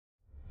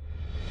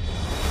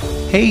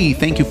Hey,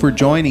 thank you for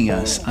joining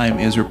us. I'm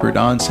Ezra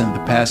Perdonson, the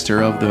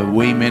pastor of the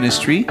Way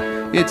Ministry.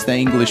 It's the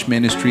English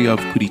ministry of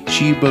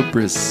Curitiba,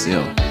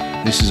 Brazil.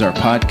 This is our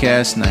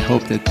podcast, and I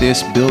hope that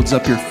this builds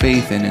up your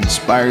faith and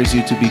inspires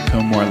you to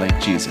become more like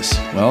Jesus.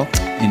 Well,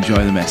 enjoy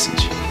the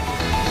message.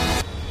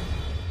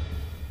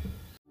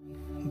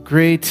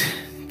 Great.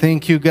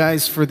 Thank you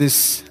guys for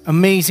this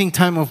amazing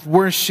time of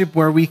worship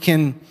where we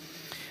can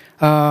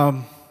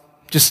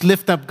just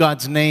lift up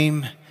God's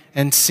name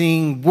and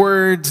sing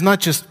words, not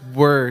just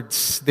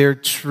words, they're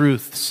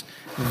truths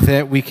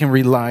that we can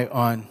rely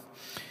on.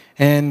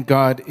 And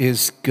God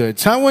is good.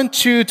 So I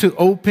want you to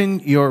open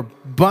your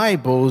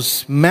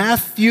Bibles,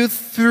 Matthew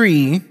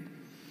 3.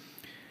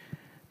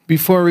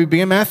 Before we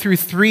begin, Matthew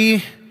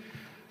 3,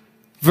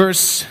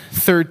 verse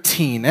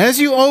 13. As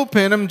you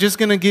open, I'm just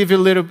going to give you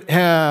a little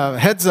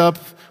heads up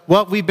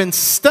what we've been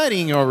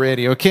studying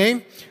already,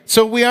 okay?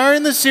 So we are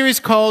in the series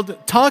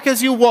called Talk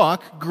As You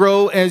Walk,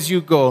 Grow As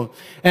You Go.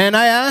 And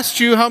I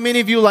asked you, how many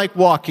of you like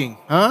walking?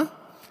 Huh?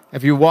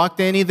 Have you walked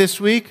any this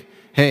week?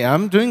 Hey,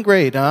 I'm doing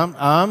great.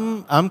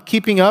 I'm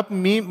keeping up.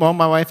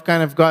 My wife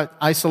kind of got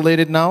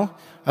isolated now.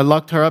 I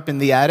locked her up in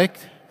the attic.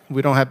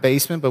 We don't have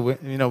basement, but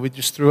we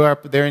just threw her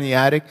up there in the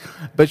attic.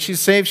 But she's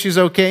safe. She's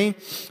okay.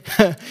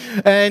 But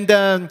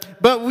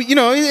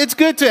it's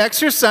good to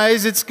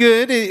exercise. It's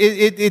good.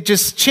 It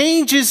just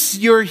changes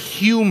your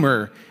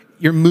humor,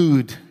 your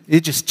mood.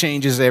 It just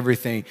changes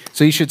everything.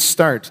 So you should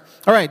start.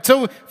 All right.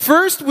 So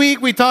first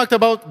week we talked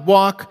about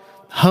walk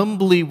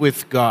humbly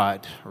with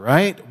God,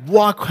 right?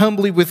 Walk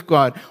humbly with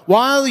God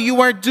while you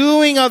are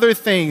doing other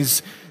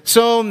things.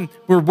 So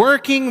we're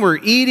working, we're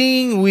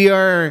eating, we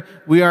are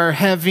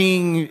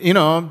having,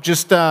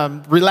 just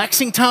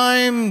relaxing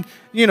time.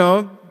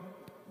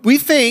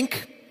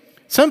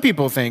 Some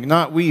people think,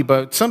 not we,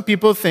 but some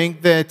people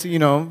think that,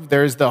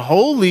 there's the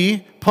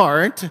holy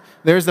part,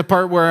 there's the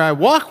part where I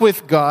walk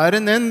with God,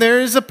 and then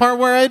there's the part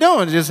where I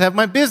don't, I just have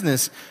my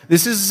business.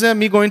 This is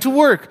me going to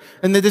work,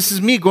 and then this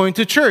is me going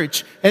to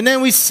church. And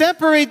then we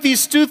separate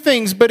these two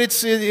things, but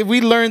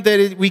we learned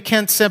that we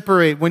can't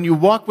separate. When you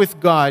walk with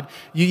God,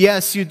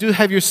 you do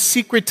have your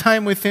secret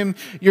time with Him,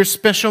 your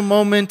special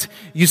moment.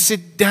 You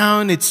sit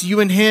down, it's you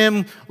and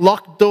Him,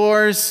 locked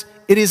doors.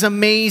 It is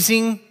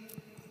amazing,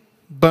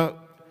 but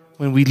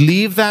when we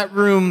leave that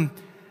room,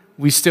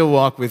 we still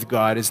walk with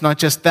God. It's not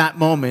just that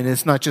moment.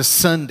 It's not just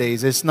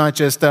Sundays. It's not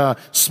just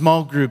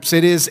small groups.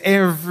 It is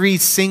every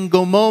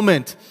single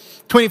moment.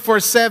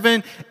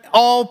 24/7,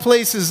 all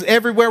places,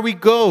 everywhere we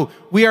go.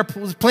 We are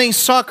playing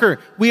soccer.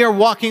 We are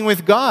walking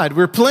with God.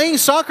 We're playing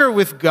soccer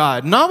with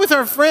God, not with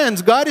our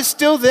friends. God is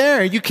still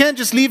there. You can't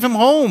just leave Him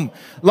home.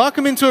 Lock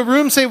Him into a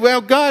room, say,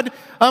 well, God,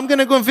 I'm going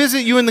to go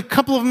visit you in a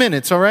couple of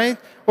minutes, all right?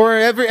 Or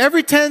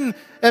every 10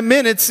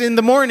 minutes in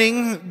the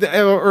morning,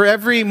 or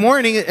every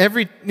morning,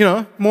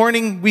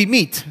 morning we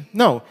meet.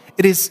 No,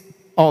 it is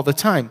all the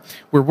time.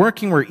 We're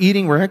working, we're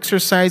eating, we're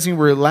exercising,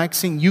 we're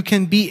relaxing. You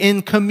can be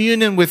in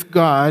communion with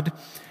God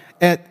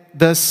at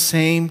the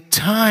same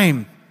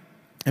time.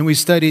 And we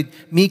studied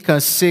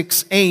Micah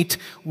 6:8.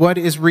 What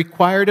is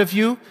required of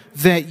you?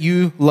 That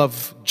you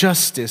love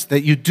justice,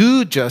 that you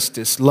do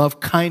justice, love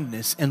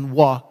kindness, and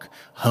walk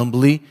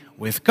humbly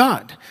with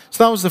God.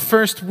 So that was the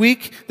first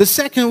week. The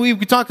second week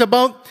we talked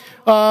about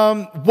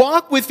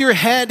walk with your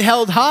head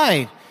held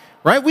high,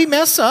 right? We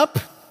mess up.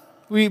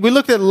 We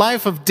looked at the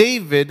life of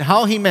David,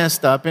 how he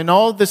messed up, and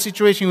all the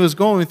situation he was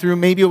going through.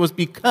 Maybe it was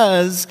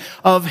because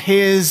of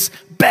his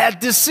bad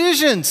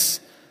decisions,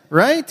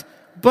 right?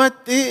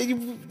 But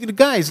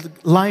guys,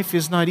 life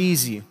is not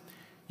easy.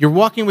 You're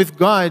walking with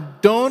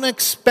God. Don't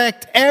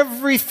expect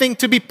everything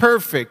to be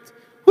perfect.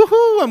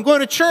 Woohoo, I'm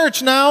going to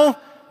church now.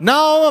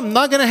 No, I'm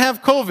not going to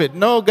have COVID.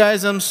 No,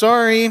 guys, I'm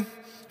sorry.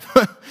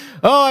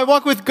 Oh, I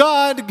walk with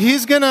God.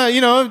 He's going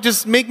to,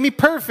 just make me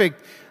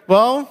perfect.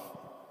 Well,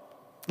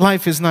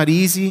 life is not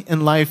easy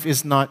and life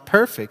is not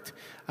perfect.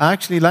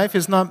 Actually, life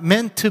is not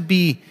meant to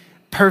be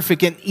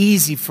perfect and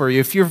easy for you.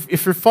 If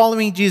you're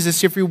following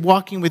Jesus, if you're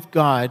walking with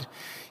God,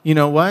 you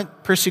know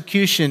what?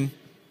 Persecution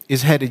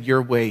is headed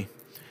your way.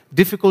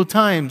 Difficult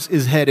times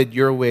is headed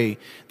your way.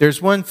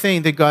 There's one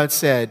thing that God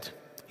said.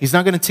 He's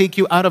not going to take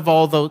you out of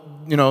all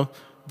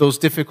those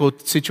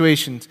difficult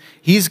situations.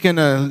 He's going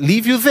to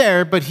leave you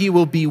there, but He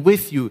will be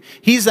with you.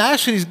 He's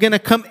going to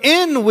come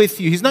in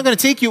with you. He's not going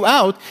to take you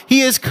out.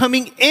 He is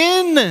coming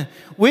in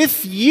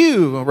with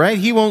you, right?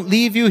 He won't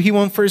leave you. He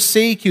won't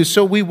forsake you.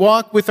 So we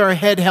walk with our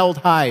head held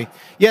high.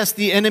 Yes,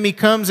 the enemy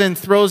comes and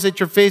throws at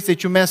your face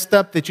that you messed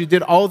up, that you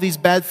did all these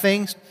bad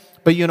things.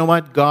 But you know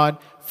what? God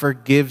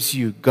forgives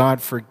you.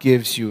 God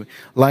forgives you.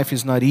 Life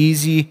is not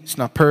easy. It's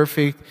not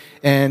perfect.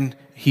 And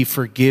He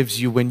forgives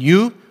you when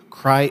you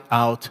cry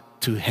out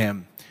to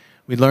Him.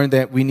 We learned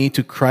that we need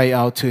to cry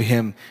out to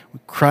Him. We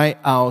cry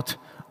out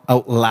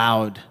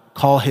loud.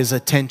 Call His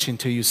attention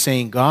to you,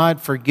 saying,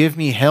 God, forgive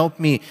me, help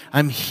me.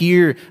 I'm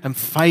here. I'm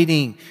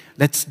fighting.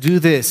 Let's do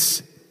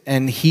this.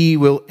 And He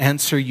will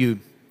answer you.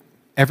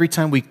 Every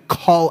time we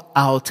call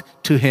out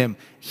to Him,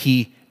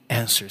 He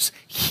answers.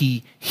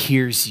 He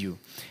hears you.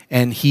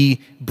 And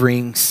He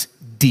brings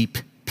deep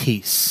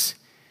peace.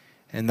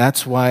 And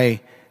that's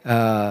why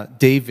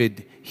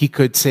David, he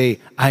could say,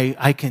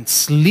 I can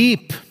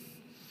sleep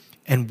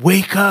and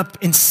wake up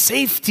in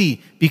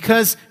safety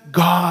because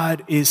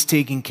God is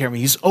taking care of me.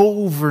 He's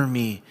over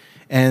me.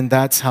 And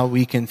that's how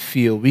we can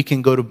feel. We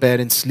can go to bed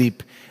and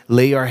sleep,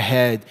 lay our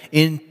head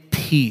in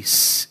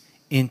peace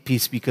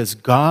because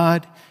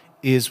God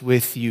is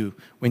with you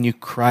when you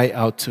cry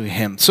out to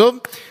Him.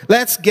 So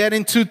let's get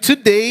into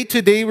today.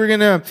 Today we're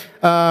going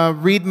to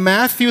read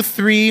Matthew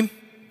 3.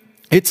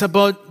 It's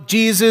about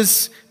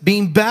Jesus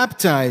being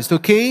baptized,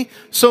 okay?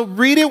 So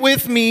read it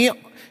with me.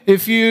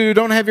 If you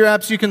don't have your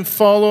apps, you can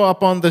follow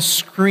up on the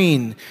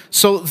screen.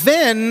 So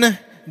then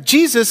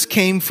Jesus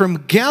came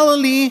from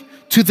Galilee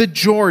to the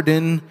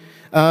Jordan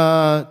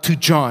to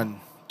John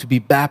to be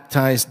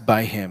baptized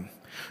by him.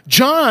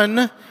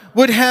 John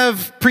would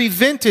have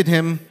prevented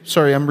him.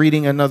 Sorry, I'm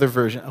reading another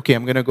version. Okay,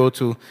 I'm going to go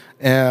to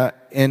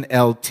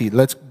NLT.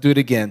 Let's do it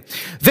again.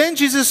 Then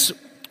Jesus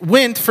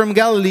went from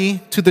Galilee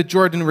to the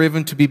Jordan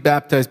River to be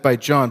baptized by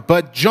John.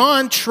 But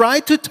John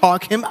tried to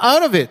talk him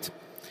out of it.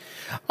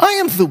 I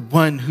am the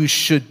one who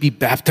should be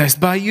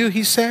baptized by you,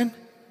 he said.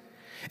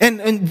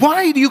 And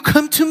why do you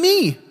come to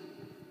me?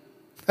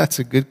 That's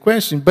a good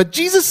question. But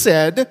Jesus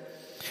said,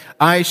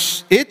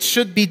 it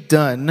should be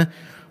done,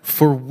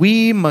 for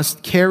we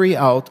must carry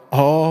out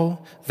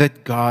all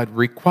that God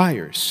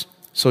requires.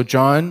 So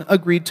John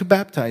agreed to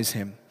baptize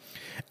him.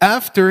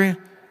 After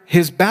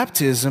his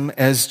baptism,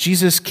 as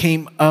Jesus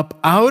came up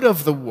out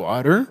of the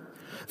water,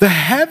 the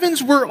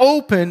heavens were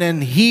open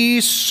and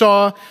he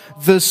saw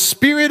the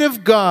Spirit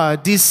of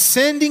God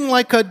descending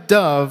like a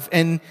dove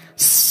and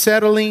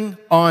settling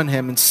on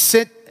him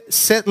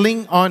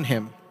settling on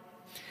him.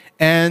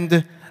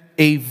 And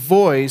a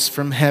voice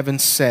from heaven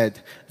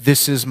said,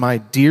 "This is my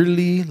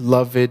dearly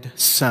loved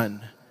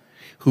Son,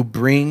 who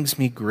brings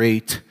me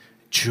great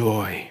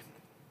joy."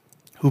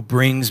 Who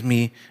brings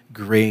me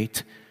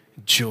great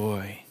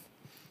joy.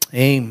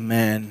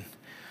 Amen.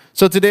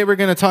 So today we're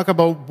going to talk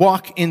about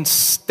walk in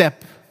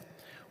step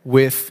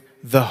with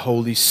the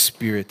Holy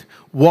Spirit.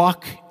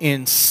 Walk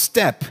in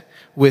step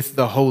with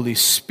the Holy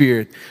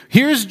Spirit.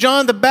 Here's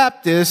John the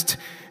Baptist.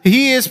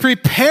 He is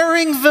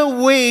preparing the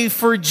way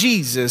for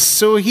Jesus.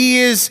 So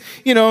he's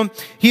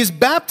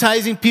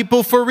baptizing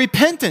people for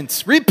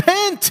repentance.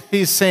 Repent,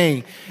 he's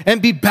saying,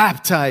 and be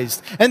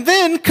baptized. And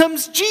then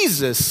comes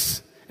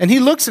Jesus. And he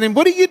looks at him,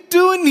 what are you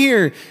doing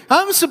here?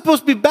 I'm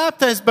supposed to be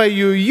baptized by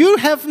you. You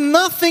have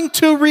nothing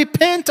to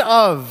repent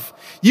of.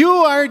 You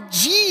are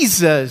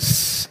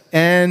Jesus.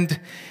 And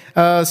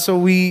so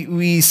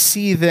we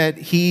see that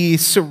he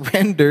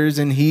surrenders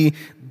and he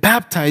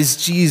baptized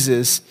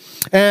Jesus.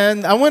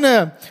 And I want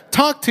to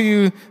talk to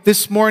you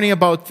this morning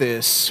about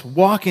this.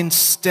 Walk in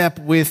step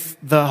with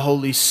the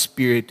Holy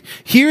Spirit.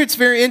 Here it's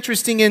very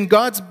interesting. In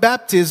God's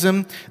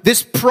baptism,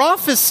 this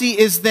prophecy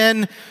is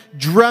then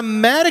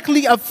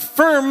dramatically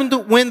affirmed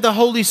when the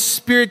Holy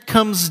Spirit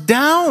comes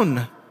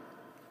down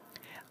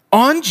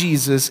on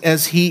Jesus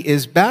as he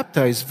is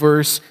baptized.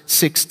 Verse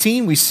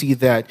 16, we see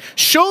that.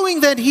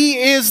 Showing that he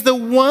is the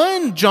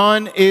one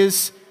John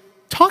is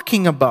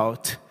talking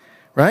about.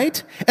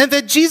 Right? And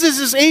that Jesus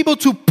is able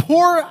to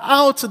pour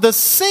out the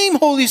same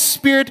Holy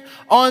Spirit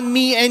on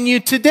me and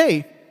you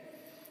today.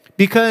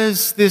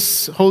 Because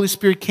this Holy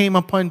Spirit came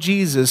upon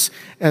Jesus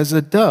as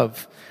a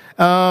dove.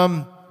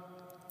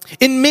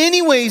 In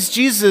many ways,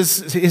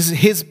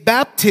 his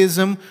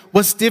baptism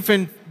was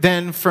different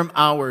than from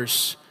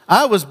ours.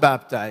 I was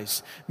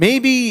baptized.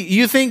 Maybe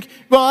you think,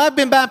 well, I've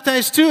been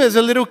baptized too as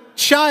a little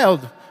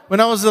child. When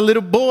I was a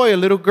little boy, a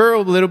little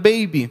girl, a little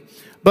baby.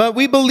 But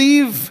we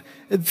believe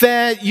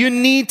that you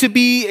need to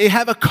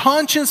have a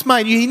conscious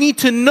mind. You need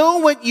to know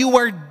what you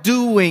are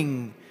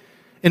doing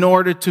in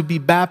order to be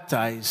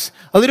baptized.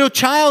 A little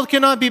child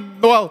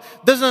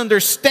doesn't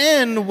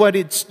understand what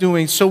it's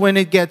doing. So when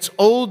it gets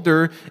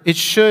older, it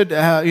should,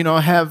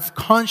 have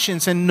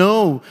conscience and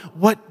know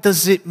what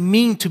does it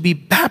mean to be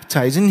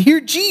baptized. And here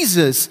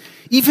Jesus,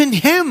 even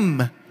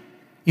him,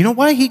 you know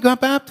why he got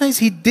baptized?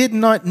 He did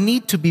not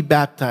need to be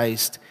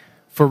baptized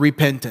for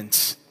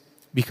repentance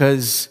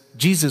because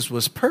Jesus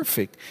was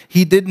perfect.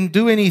 He didn't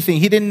do anything.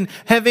 He didn't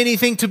have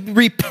anything to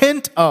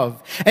repent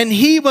of. And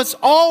he was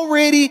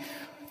already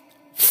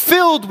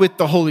filled with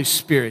the Holy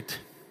Spirit.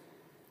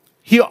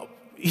 He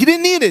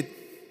didn't need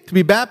it to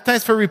be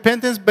baptized for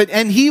repentance,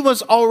 and he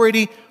was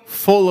already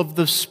full of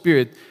the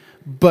Spirit.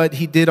 But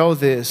he did all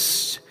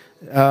this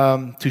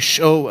to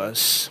show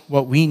us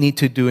what we need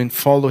to do and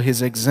follow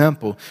his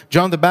example.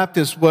 John the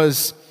Baptist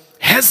was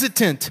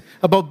hesitant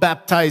about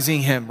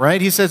baptizing him, right?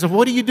 He says,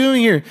 what are you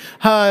doing here?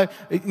 I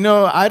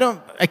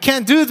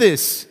can't do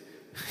this.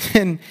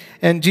 And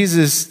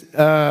Jesus,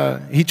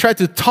 he tried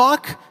to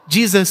talk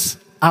Jesus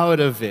out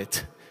of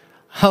it.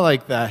 I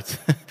like that.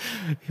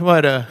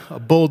 What a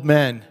bold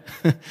man.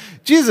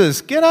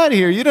 Jesus, get out of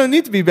here. You don't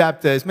need to be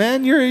baptized,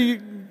 man.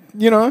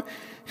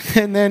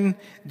 And then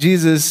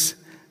Jesus,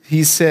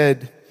 he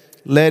said,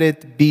 let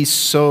it be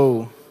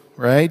so,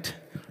 right?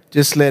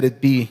 Just let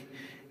it be.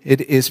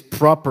 It is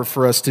proper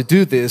for us to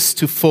do this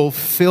to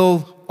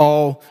fulfill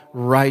all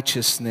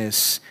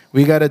righteousness.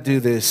 We got to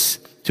do this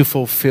to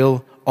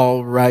fulfill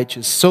all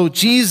righteousness. So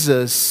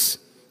Jesus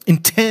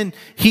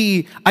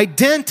he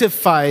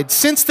identified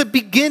since the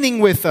beginning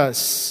with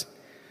us.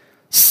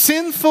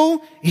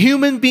 Sinful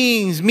human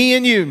beings, me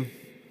and you.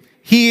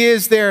 He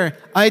is there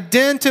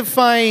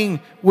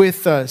identifying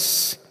with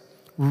us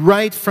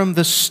right from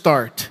the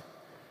start.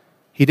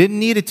 He didn't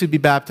need it to be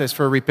baptized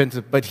for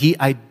repentance, but he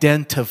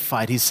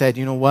identified. He said,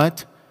 you know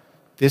what?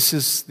 This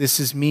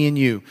is me and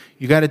you.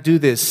 You got to do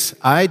this.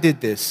 I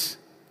did this.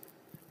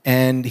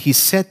 And he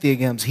set the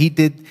examples. He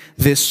did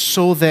this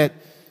so that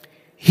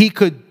he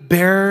could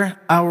bear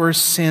our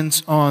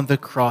sins on the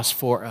cross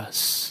for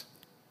us.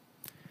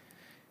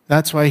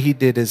 That's why he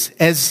did this.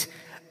 As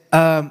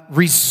a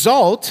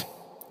result,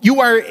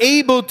 you are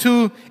able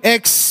to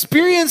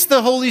experience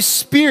the Holy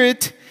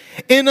Spirit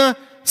in a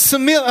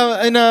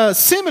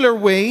similar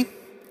way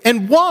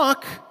and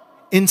walk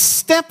in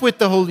step with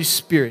the Holy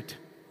Spirit,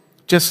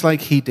 just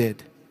like he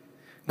did.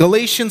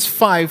 Galatians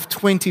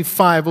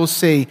 5:25 will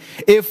say,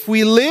 if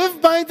we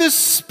live by the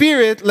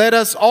Spirit, let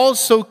us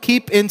also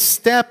keep in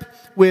step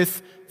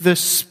with the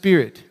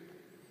Spirit.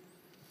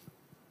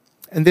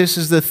 And this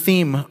is the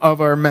theme of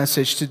our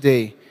message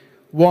today.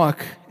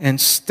 Walk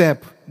and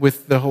step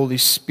with the Holy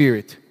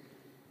Spirit.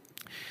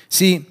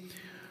 See,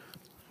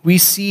 we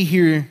see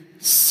here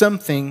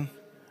something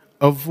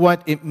of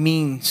what it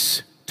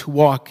means to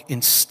walk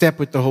in step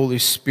with the Holy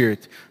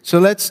Spirit. So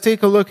let's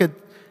take a look at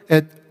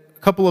a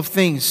couple of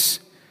things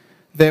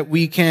that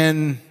we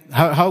can,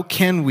 how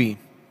can we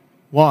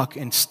walk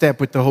in step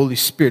with the Holy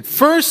Spirit?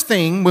 First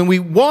thing, when we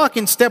walk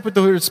in step with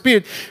the Holy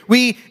Spirit,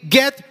 we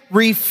get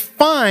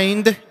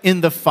refined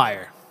in the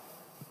fire.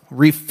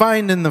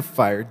 Refined in the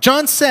fire.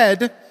 John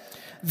said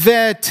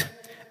that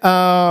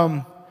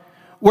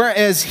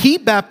whereas he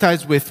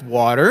baptized with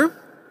water,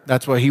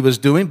 that's what he was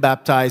doing,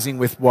 baptizing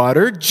with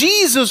water,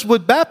 Jesus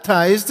would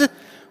baptize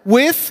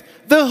with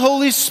the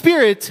Holy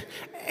Spirit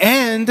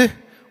and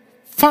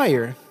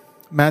fire.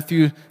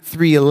 Matthew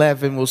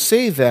 3:11 will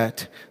say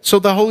that. So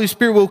the Holy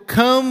Spirit will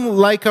come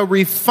like a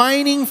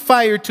refining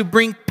fire to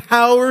bring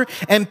power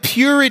and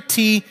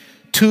purity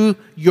to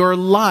your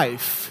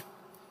life.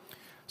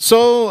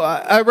 So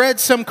I read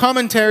some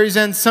commentaries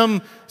and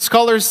some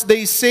scholars,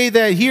 they say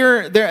that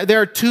here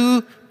there are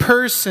two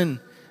persons.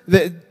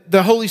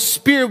 The Holy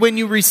Spirit, when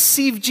you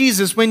receive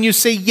Jesus, when you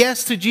say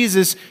yes to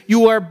Jesus,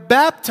 you are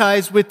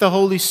baptized with the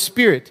Holy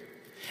Spirit.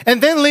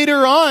 And then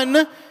later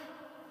on,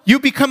 you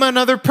become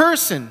another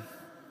person,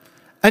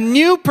 a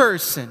new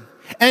person.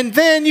 And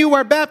then you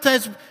are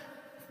baptized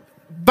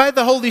by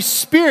the Holy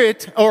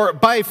Spirit or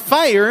by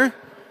fire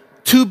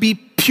to be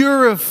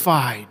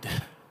purified.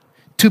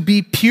 To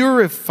be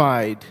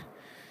purified.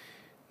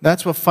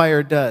 That's what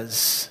fire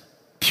does.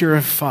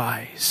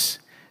 Purifies.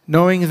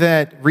 Knowing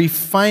that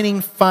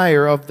refining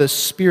fire of the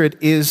Spirit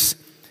is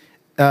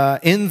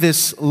in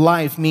this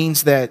life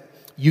means that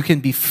you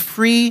can be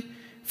free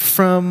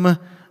from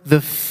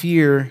the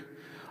fear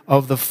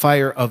of the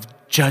fire of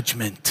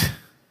judgment,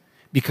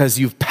 because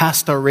you've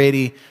passed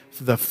already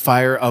the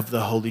fire of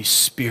the Holy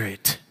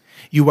Spirit.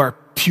 You are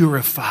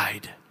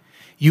purified.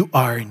 You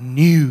are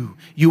new.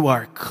 You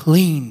are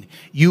clean.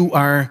 You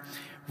are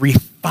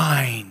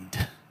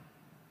refined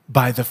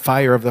by the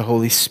fire of the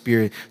Holy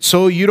Spirit.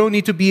 So you don't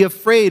need to be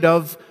afraid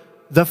of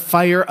the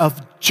fire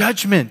of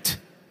judgment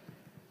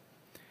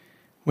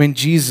when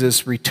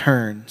Jesus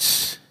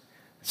returns.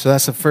 So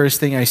that's the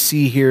first thing I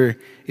see here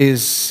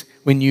is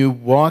when you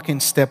walk in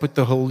step with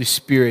the Holy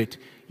Spirit,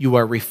 you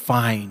are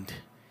refined.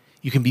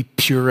 You can be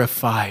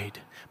purified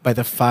by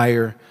the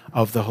fire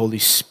of the Holy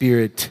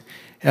Spirit.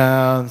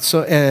 And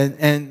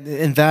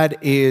that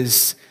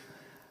is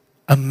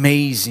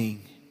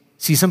amazing.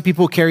 See, some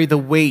people carry the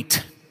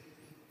weight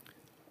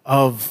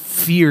of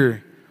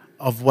fear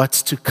of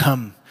what's to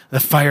come, the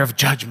fire of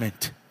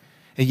judgment.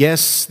 And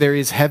yes, there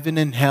is heaven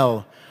and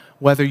hell.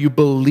 Whether you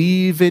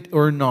believe it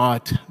or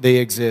not, they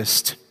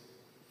exist.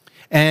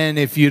 And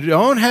if you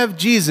don't have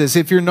Jesus,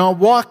 if you're not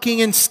walking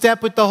in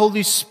step with the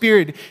Holy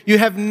Spirit, you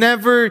have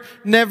never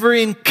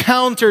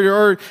encountered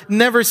or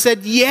never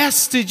said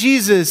yes to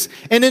Jesus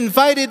and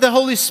invited the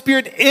Holy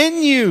Spirit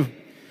in you,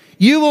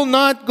 you will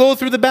not go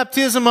through the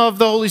baptism of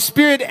the Holy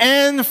Spirit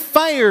and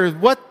fire.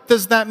 What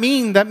does that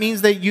mean? That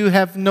means that you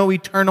have no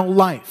eternal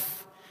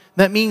life.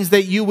 That means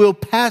that you will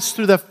pass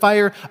through the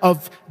fire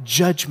of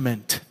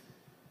judgment.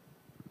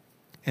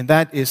 And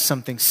that is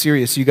something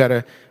serious. You got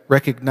to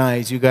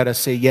recognize, you got to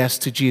say yes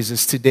to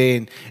Jesus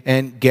today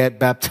and get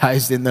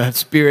baptized in the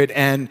Spirit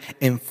and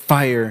in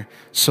fire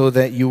so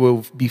that you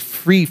will be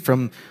free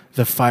from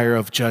the fire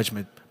of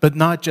judgment. But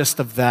not just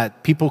of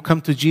that. People come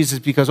to Jesus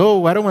because, I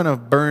don't want to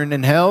burn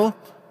in hell.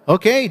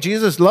 Okay,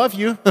 Jesus loves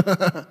you.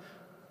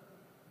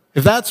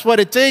 If that's what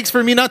it takes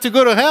for me not to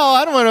go to hell,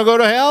 I don't want to go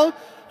to hell.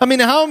 I mean,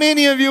 how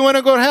many of you want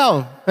to go to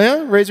hell?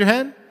 Yeah? Raise your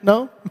hand.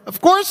 No?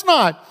 Of course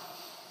not.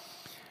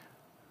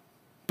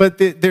 But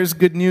there's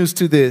good news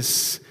to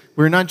this.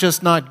 We're not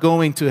just not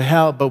going to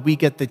hell, but we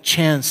get the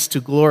chance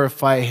to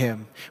glorify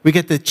Him. We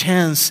get the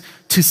chance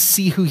to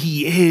see who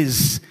He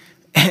is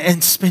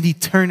and spend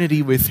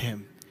eternity with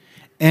Him.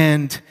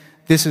 And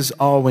this is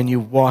all when you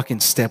walk in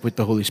step with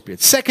the Holy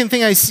Spirit. Second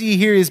thing I see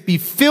here is be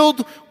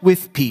filled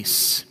with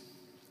peace.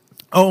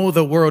 Oh,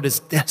 the world is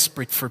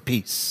desperate for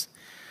peace.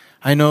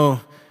 I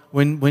know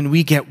when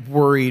we get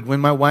worried, when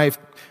my wife,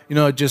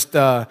 just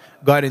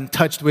got in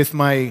touch with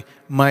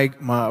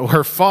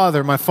her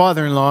father, my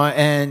father-in-law,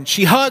 and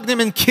she hugged him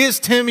and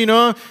kissed him,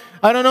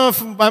 I don't know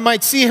if I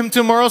might see him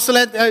tomorrow, so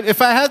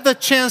if I had the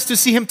chance to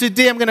see him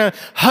today, I'm going to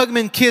hug him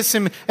and kiss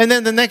him. And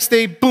then the next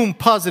day, boom,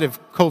 positive,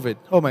 COVID.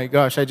 Oh my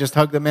gosh, I just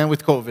hugged a man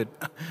with COVID.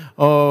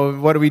 Oh,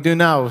 what do we do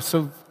now?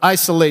 So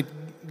isolate,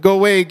 go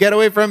away, get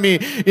away from me.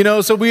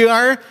 So we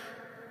are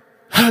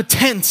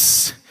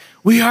tense.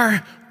 We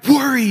are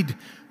worried.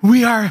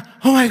 We are,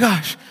 oh my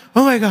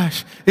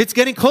gosh, it's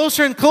getting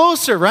closer and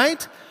closer,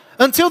 right?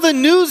 Until the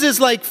news is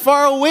like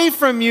far away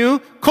from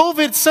you,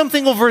 COVID,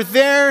 something over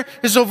there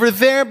is over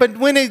there, but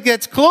when it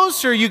gets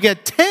closer, you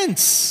get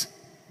tense.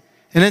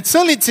 And then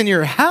suddenly it's in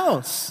your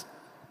house.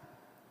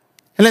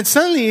 And then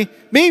suddenly,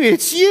 maybe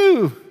it's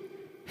you.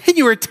 And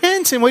you are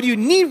tense, and what you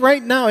need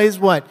right now is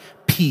what?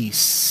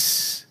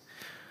 Peace.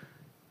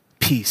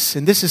 Peace.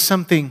 And this is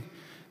something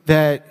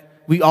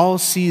that we all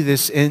see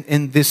this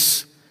in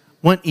this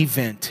one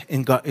event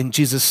in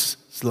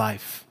Jesus'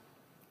 life.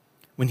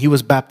 When He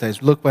was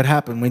baptized, look what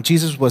happened. When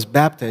Jesus was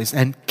baptized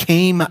and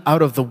came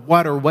out of the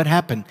water, what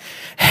happened?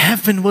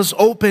 Heaven was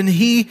open.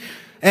 He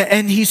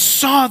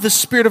saw the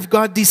Spirit of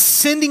God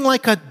descending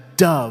like a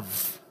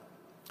dove.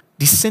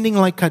 Descending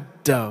like a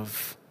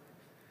dove.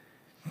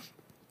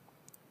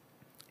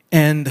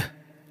 And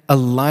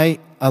alighting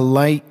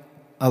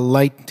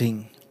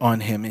on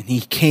Him. And He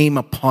came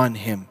upon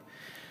Him.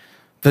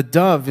 The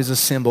dove is a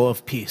symbol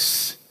of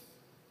peace.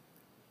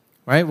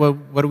 Right? Well,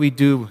 what do we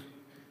do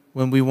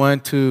when we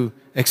want to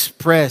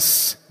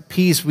express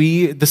peace?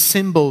 The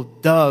symbol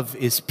dove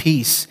is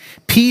peace.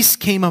 Peace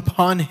came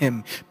upon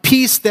Him.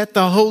 Peace that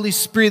the Holy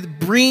Spirit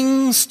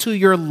brings to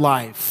your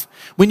life.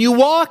 When you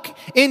walk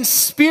in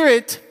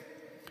spirit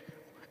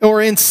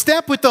or in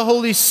step with the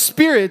Holy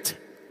Spirit,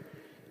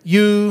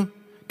 you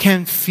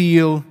can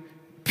feel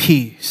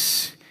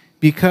peace.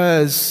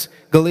 Because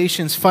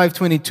Galatians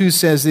 5:22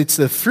 says it's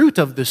the fruit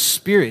of the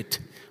Spirit.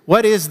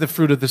 What is the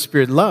fruit of the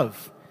Spirit?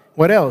 Love.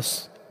 What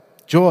else?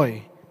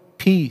 Joy,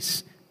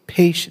 peace,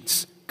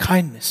 patience,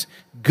 kindness,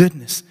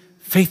 goodness,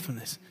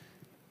 faithfulness.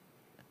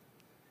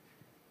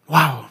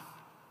 Wow.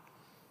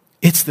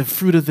 It's the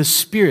fruit of the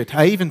Spirit.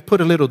 I even put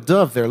a little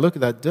dove there. Look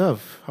at that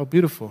dove. How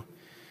beautiful.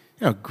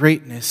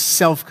 Greatness,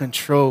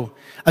 self-control.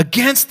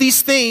 Against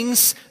these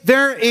things,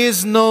 there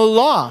is no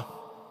law.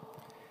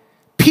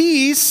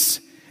 Peace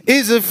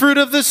is a fruit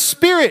of the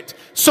Spirit.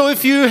 So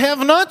if you have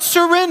not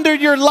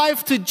surrendered your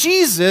life to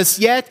Jesus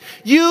yet,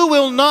 you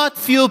will not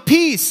feel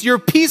peace. Your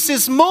peace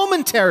is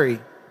momentary.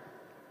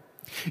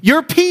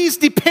 Your peace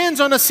depends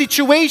on a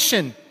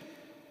situation.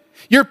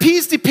 Your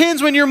peace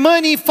depends when your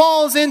money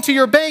falls into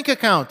your bank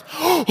account.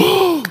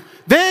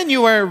 Then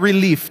you are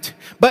relieved.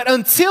 But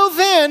until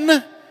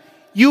then,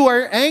 you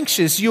are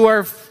anxious. You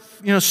are,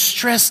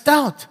 stressed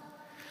out.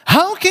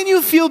 How can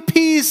you feel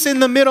peace in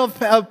the middle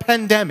of a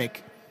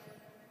pandemic?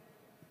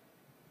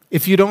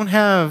 If you don't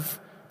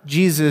have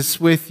Jesus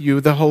with you,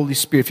 the Holy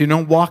Spirit, if you're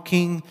not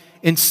walking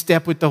in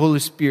step with the Holy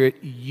Spirit,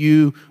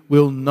 you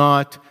will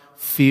not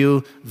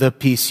feel the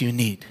peace you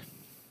need.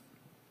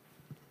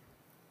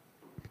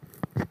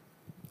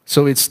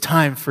 So it's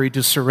time for you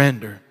to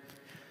surrender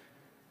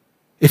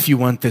if you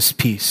want this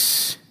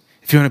peace.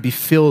 If you want to be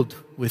filled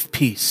with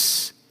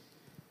peace,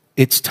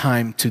 it's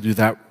time to do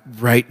that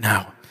right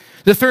now.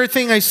 The third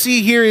thing I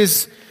see here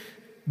is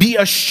be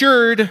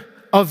assured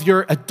of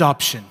your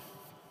adoption.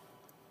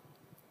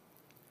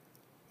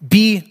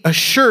 Be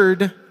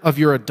assured of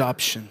your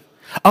adoption.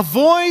 A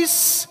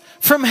voice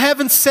from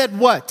heaven said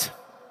what?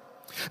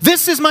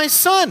 This is my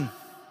son.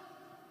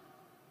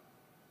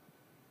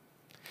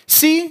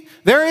 See,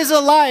 there is a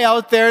lie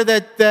out there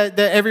that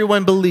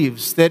everyone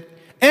believes, that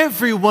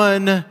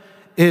everyone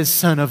is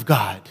son of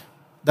God.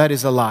 That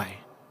is a lie.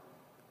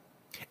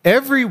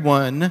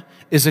 Everyone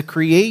is a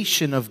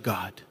creation of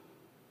God.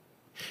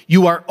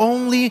 You are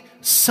only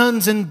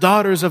sons and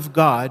daughters of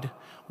God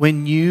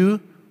when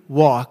you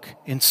walk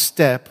in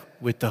step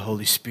with the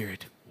Holy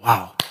Spirit.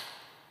 Wow.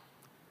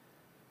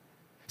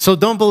 So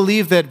don't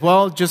believe that,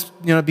 just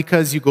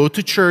because you go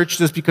to church,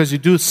 just because you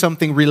do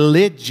something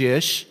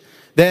religious,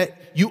 that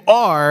you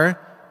are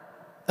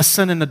a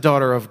son and a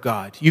daughter of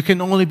God. You can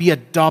only be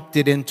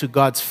adopted into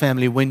God's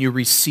family when you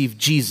receive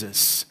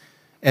Jesus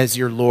as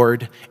your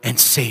Lord and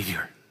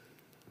Savior.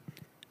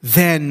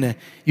 Then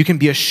you can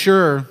be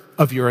assured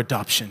of your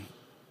adoption.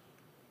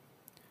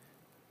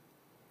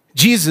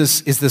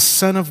 Jesus is the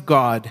Son of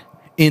God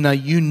in a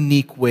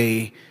unique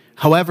way.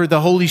 However,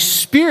 the Holy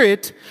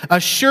Spirit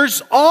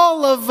assures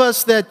all of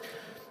us that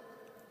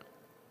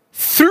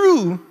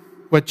through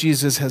what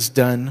Jesus has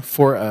done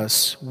for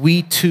us,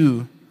 we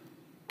too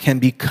can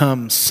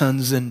become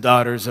sons and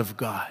daughters of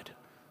God.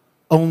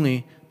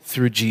 Only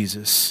through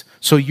Jesus.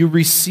 So you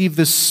receive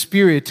the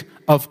spirit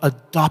of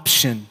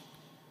adoption.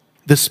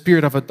 the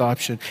Spirit of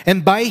adoption.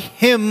 And by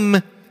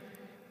Him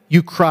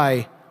you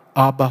cry,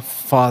 Abba,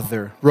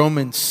 Father.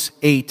 Romans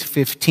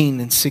 8:15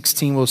 and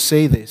 16 will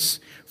say this.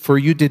 For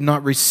you did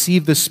not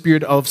receive the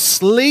spirit of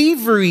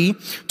slavery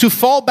to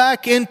fall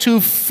back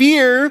into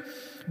fear,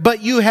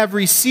 but you have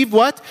received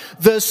what?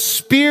 The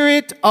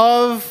Spirit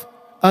of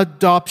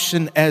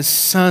adoption as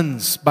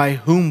sons, by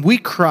whom we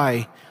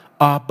cry,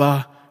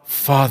 Abba,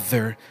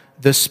 Father.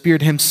 The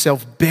Spirit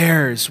Himself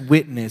bears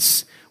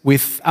witness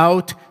with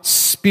our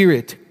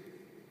spirit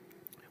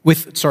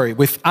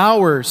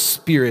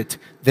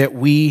that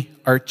we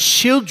are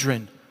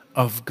children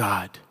of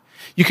God.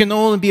 You can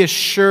only be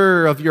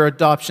assured of your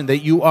adoption, that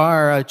you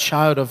are a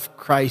child of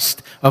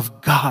Christ,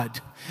 of God,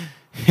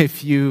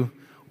 if you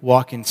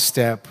walk in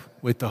step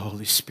with the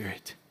Holy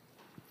Spirit.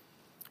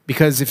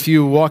 Because if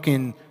you walk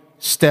in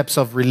steps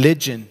of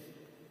religion,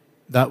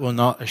 that will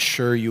not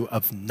assure you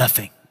of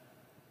nothing.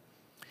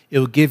 It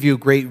will give you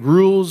great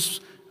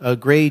rules, a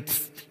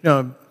great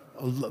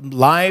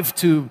life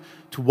to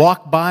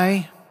walk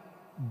by,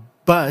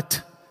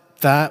 but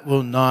that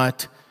will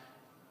not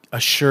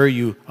assure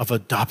you of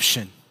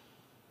adoption.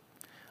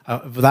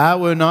 That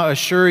will not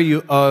assure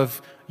you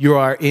of you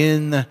are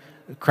in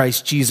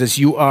Christ Jesus.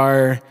 You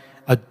are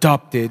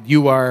adopted.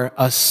 You are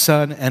a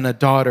son and a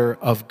daughter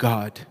of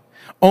God.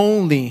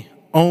 Only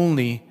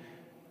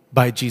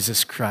by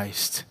Jesus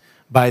Christ,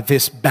 by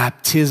this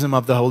baptism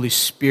of the Holy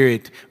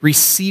Spirit,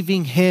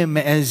 receiving Him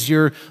as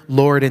your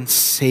Lord and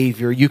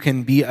Savior, you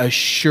can be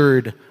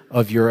assured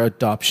of your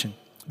adoption.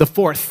 The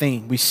fourth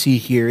thing we see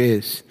here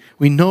is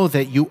we know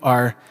that you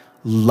are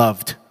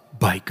loved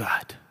by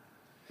God.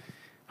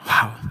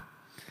 Wow.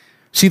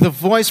 See, the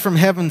voice from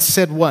heaven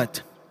said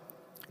what?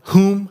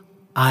 Whom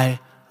I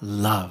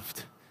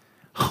loved.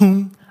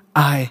 Whom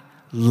I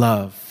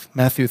love.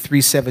 Matthew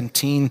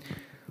 3:17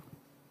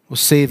 will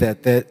say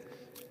that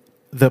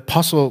the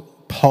Apostle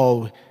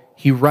Paul,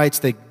 he writes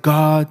that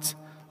God's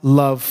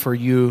love for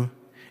you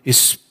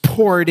is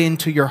poured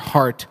into your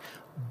heart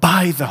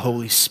by the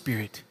Holy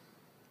Spirit.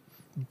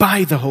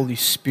 By the Holy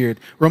Spirit.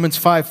 Romans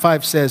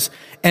 5:5 says,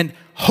 and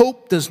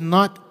hope does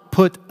not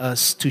put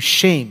us to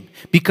shame,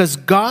 because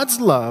God's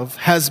love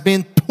has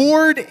been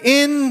poured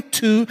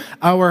into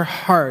our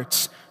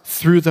hearts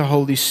through the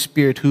Holy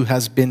Spirit who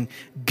has been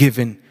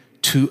given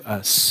to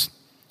us.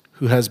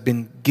 Who has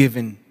been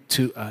given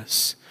to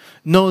us.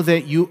 Know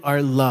that you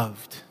are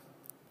loved.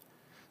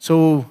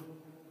 So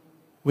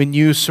when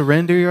you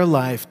surrender your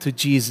life to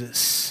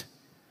Jesus,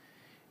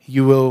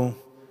 you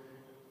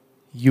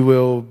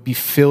will be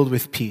filled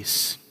with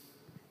peace.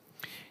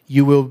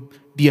 You will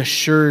be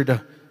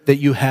assured that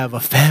you have a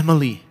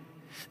family,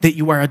 that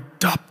you are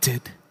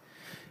adopted,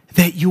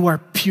 that you are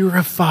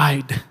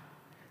purified,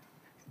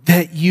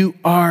 that you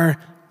are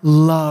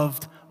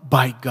loved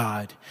by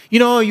God. You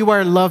know, you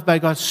are loved by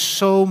God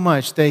so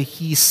much that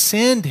He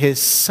sent His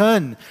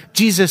Son,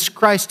 Jesus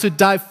Christ, to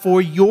die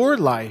for your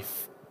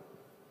life.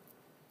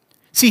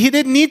 See, He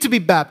didn't need to be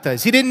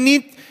baptized. He didn't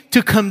need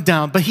to come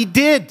down, but He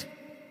did.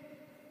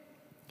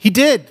 He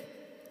did.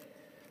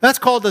 That's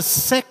called a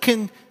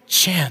second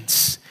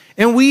chance.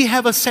 And we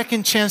have a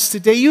second chance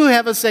today. You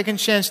have a second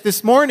chance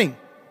this morning.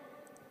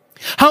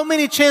 How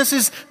many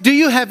chances do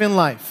you have in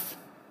life?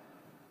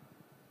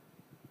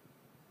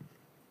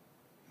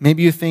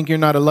 Maybe you think you're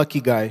not a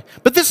lucky guy.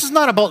 But this is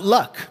not about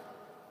luck.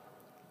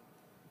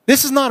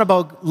 This is not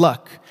about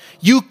luck.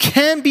 You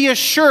can be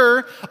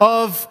assured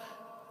of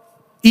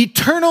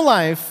eternal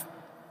life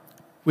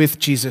with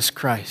Jesus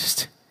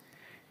Christ.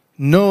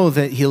 Know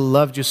that He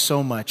loved you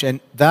so much. And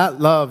that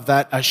love,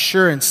 that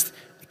assurance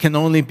can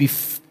only be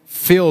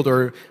filled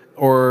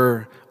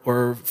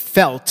or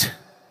felt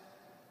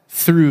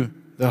through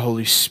the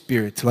Holy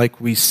Spirit,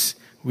 like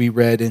we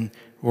read in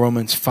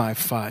Romans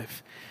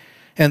 5:5.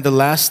 And the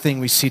last thing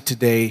we see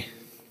today,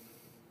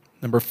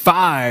 number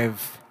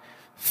 5,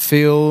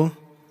 feel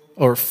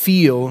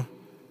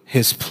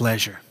His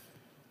pleasure.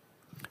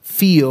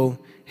 Feel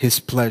His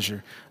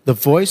pleasure. The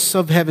voice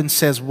of heaven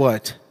says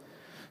what?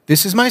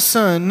 This is my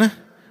Son,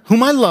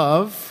 whom I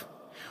love.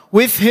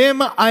 With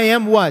Him I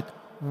am what?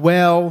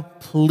 Well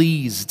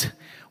pleased.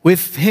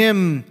 With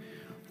Him,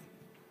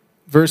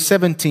 verse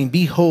 17,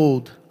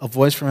 behold, a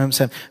voice from Him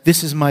said,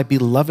 this is my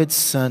beloved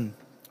Son,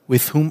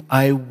 with whom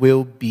I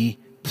will be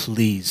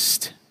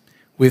pleased.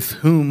 With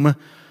whom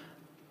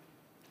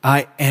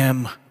I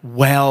am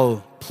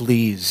well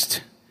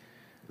pleased.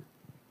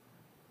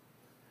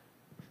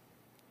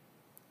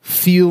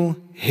 Feel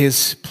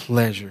His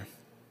pleasure.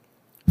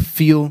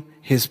 Feel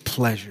His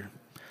pleasure.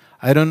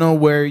 I don't know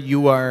where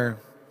you are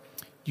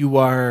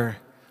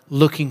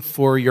looking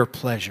for your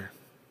pleasure.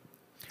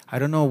 I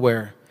don't know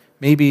where.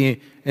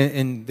 Maybe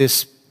in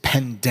this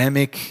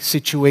pandemic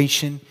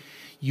situation,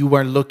 you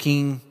are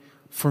looking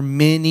for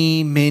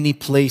many, many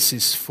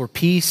places for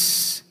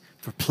peace,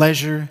 for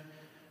pleasure,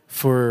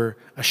 for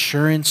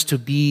assurance to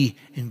be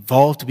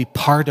involved, to be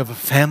part of a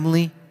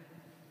family.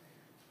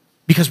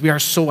 Because we are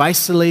so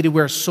isolated,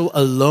 we are so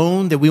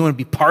alone that we want to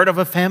be part of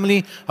a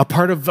family, a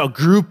part of a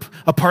group,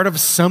 a part of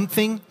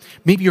something.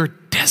 Maybe you're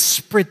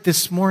desperate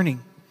this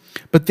morning.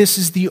 But this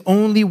is the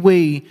only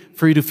way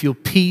for you to feel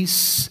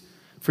peace,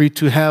 for you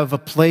to have a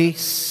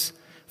place,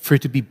 for you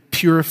to be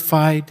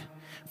purified,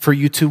 for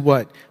you to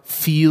what?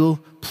 Feel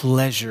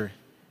pleasure.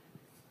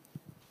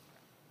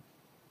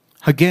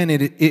 Again,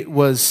 it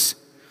was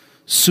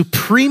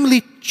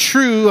supremely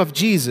true of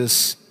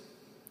Jesus,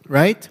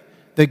 right?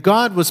 That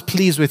God was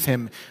pleased with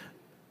him.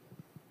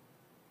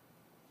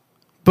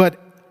 But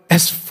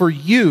as for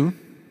you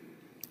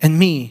and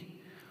me,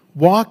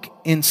 walk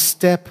in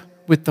step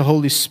with the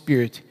Holy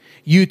Spirit.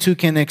 You too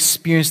can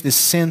experience this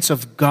sense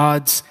of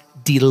God's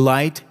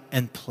delight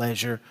and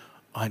pleasure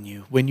on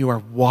you when you are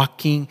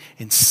walking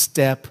in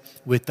step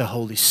with the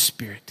Holy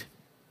Spirit.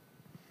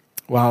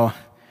 Wow.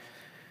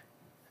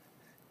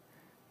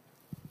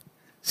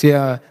 See,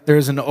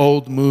 there's an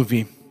old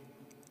movie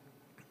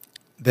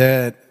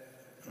that,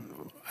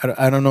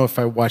 I don't know if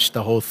I watched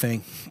the whole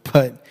thing,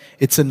 but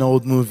it's an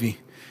old movie.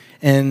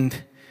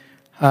 And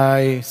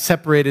I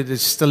separated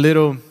just a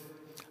little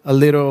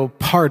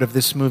part of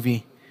this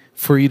movie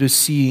for you to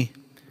see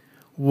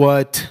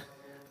what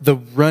the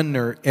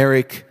runner,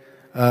 Eric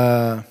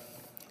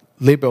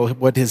Liddell,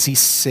 what does he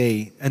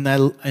say? And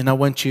I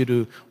want you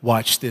to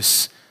watch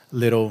this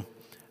little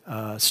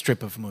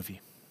strip of movie.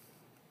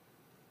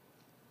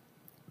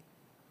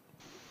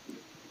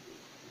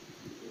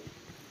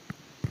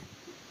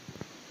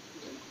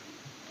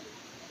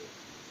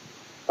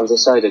 I've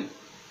decided.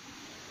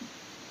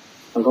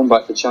 I'm going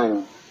back to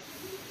China.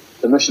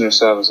 The missionary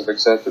service have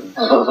accepted me.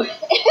 Oh,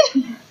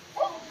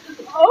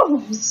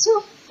 I'm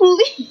so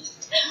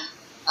pleased.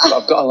 But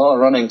I've got a lot of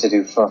running to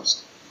do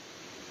first.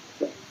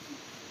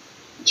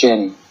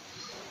 Jenny,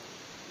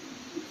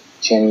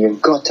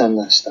 you've got to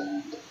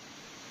understand.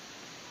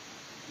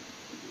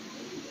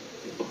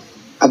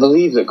 I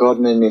believe that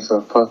God made me for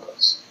a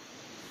purpose.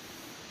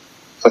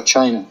 For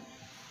China.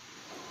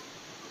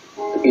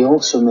 But He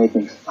also made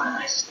me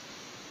fast.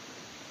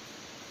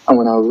 And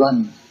when I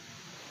run,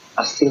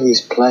 I feel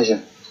His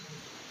pleasure.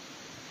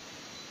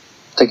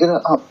 To give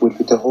it up would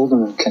be to hold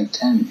Him in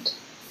contempt.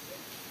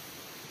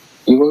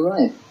 You were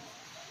right.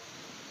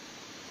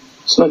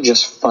 It's not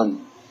just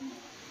fun.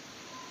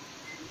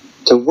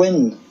 To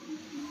win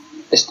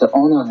is to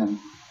honor Him.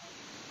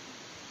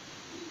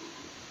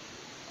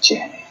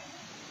 Jenny.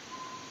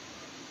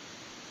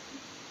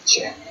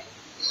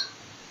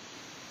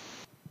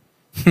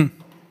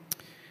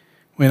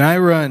 When I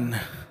run,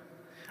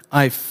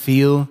 I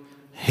feel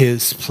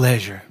His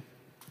pleasure.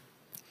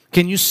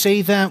 Can you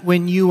say that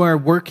when you are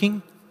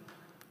working?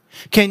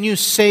 Can you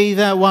say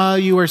that while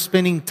you are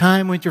spending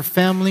time with your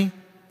family?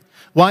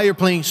 While you're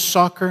playing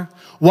soccer?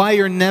 While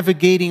you're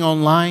navigating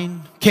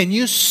online? Can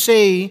you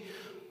say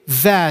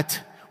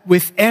that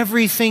with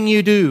everything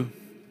you do?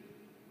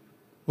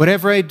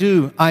 Whatever I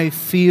do, I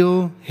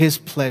feel His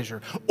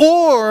pleasure.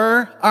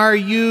 Or are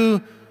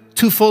you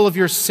too full of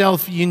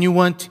yourself and you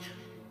want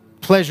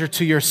pleasure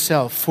to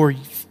yourself?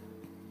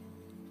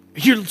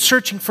 You're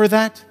searching for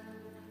that?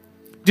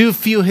 Do you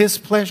feel His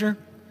pleasure?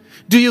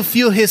 Do you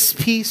feel His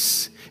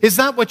peace? Is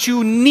that what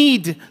you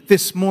need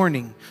this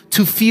morning?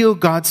 To feel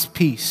God's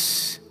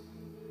peace?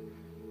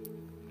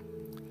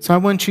 So I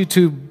want you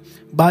to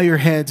bow your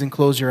heads and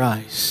close your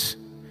eyes.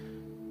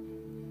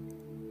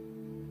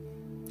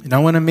 And I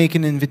want to make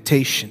an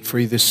invitation for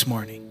you this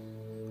morning.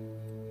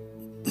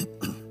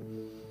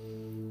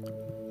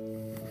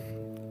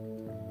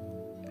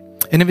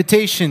 An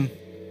invitation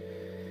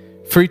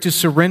for you to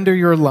surrender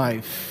your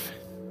life.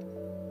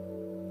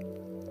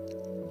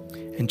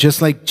 And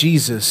just like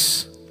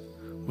Jesus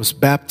was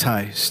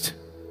baptized,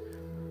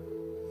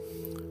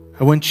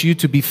 I want you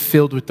to be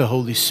filled with the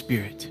Holy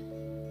Spirit.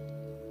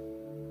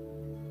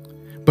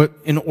 But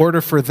in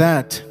order for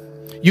that,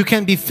 you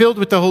can be filled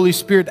with the Holy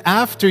Spirit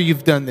after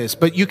you've done this.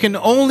 But you can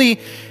only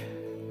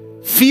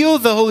feel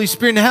the Holy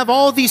Spirit and have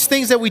all these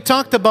things that we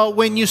talked about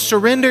when you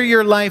surrender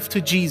your life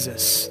to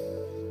Jesus.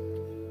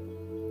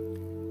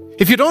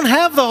 If you don't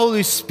have the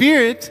Holy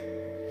Spirit,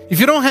 if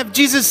you don't have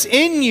Jesus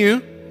in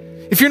you,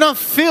 if you're not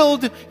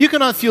filled, you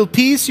cannot feel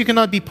peace, you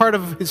cannot be part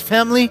of His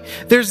family.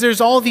 There's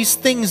all these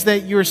things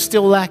that you're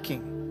still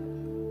lacking.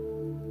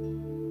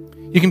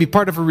 You can be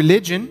part of a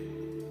religion.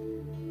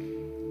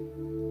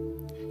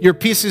 Your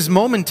peace is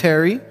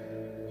momentary.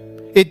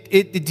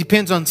 It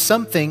depends on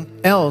something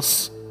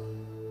else,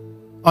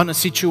 on a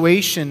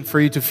situation for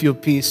you to feel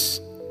peace,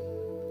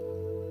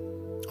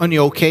 on the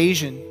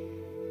occasion.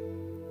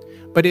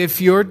 But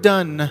if you're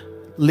done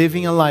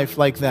living a life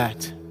like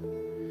that,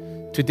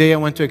 today I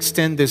want to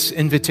extend this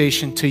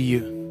invitation to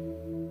you.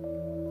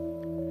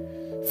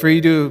 For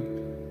you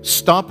to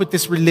stop with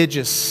this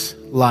religious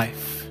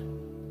life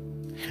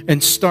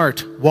and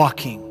start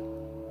walking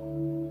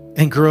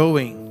and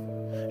growing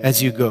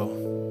as you go.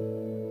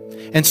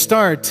 And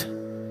start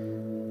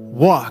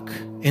walk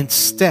in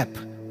step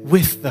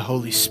with the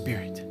Holy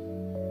Spirit.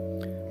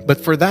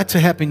 But for that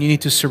to happen, you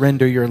need to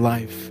surrender your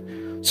life.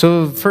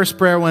 So the first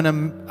prayer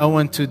I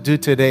want to do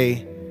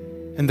today,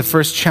 and the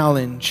first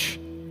challenge,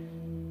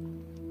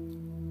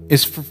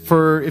 is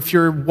for if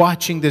you're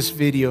watching this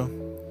video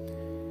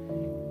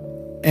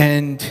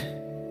and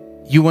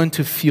you want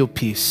to feel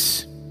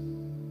peace.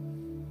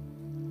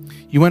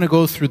 You want to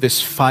go through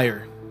this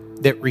fire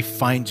that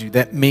refines you,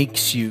 that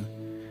makes you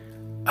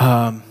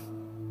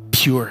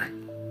pure.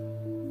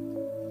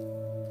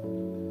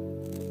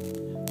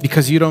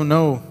 Because you don't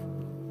know.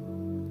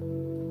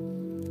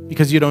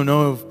 Because you don't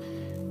know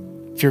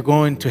if you're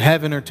going to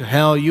heaven or to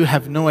hell. You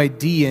have no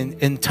idea.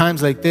 In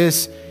times like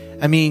this,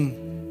 I mean,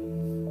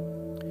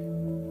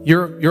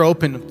 you're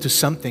open to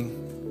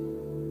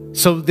something.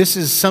 So this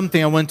is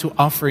something I want to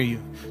offer you,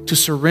 to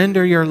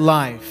surrender your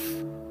life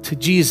to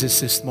Jesus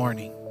this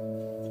morning.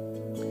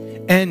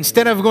 And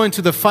instead of going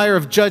to the fire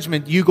of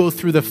judgment, you go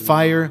through the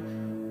fire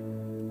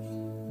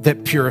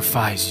that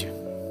purifies you,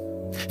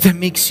 that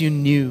makes you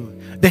new,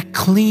 that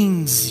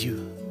cleans you,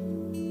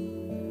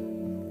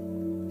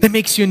 that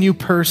makes you a new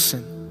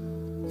person,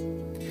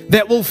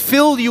 that will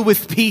fill you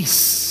with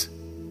peace.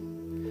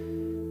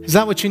 Is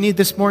that what you need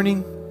this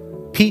morning?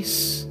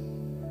 Peace?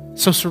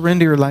 So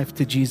surrender your life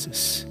to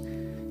Jesus.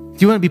 Do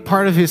you want to be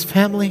part of His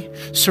family?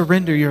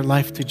 Surrender your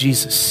life to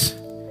Jesus.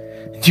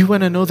 Do you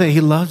want to know that He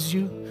loves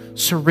you?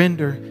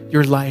 Surrender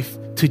your life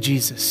to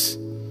Jesus.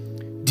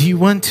 Do you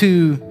want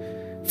to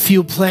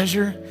feel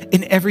pleasure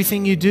in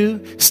everything you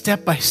do?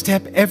 Step by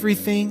step,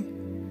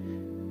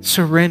 everything?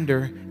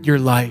 Surrender your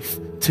life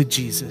to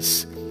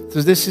Jesus.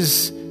 So this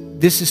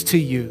is to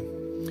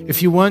you.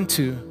 If you want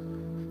to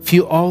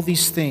feel all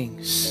these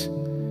things,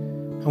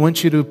 I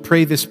want you to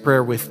pray this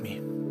prayer with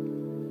me.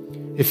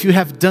 If you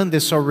have done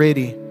this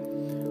already,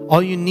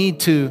 all you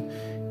need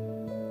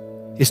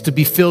is to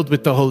be filled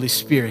with the Holy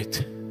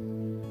Spirit.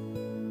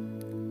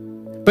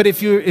 But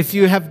if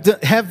you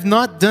have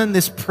not done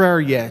this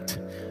prayer yet,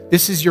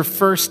 this is your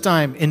first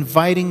time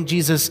inviting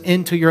Jesus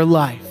into your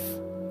life,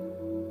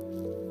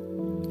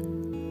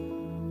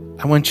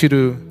 I want you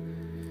to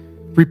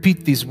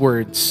repeat these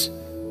words.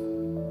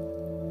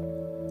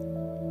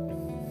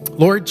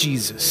 Lord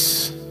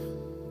Jesus,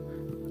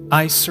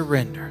 I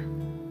surrender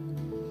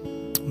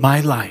my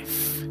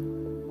life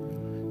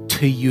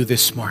to you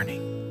this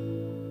morning.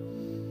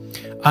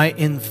 I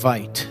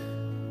invite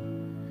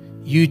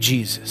you,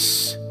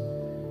 Jesus,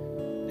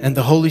 and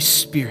the Holy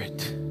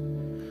Spirit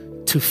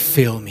to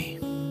fill me,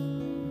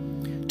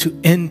 to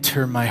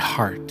enter my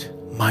heart,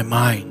 my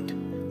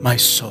mind, my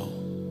soul.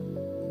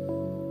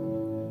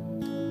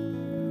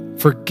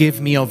 Forgive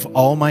me of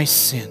all my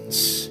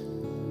sins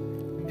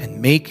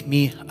and make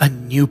me a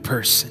new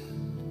person.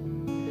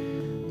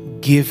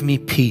 Give me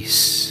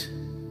peace.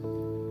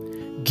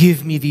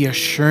 Give me the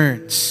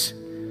assurance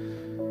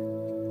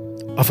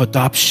of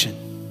adoption.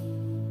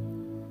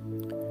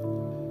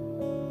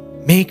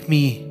 Make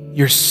me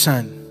your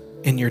son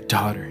and your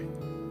daughter,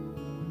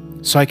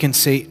 so I can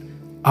say,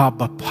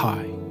 Abba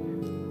Pai,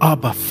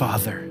 Abba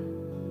Father.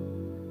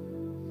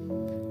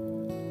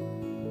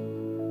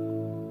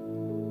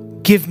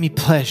 Give me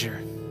pleasure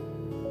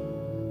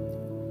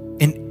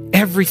in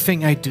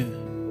everything I do,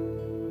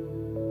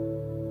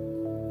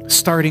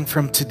 starting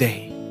from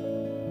today.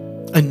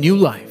 A new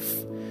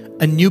life,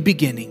 a new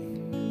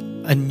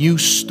beginning, a new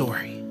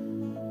story.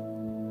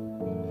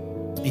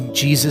 In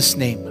Jesus'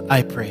 name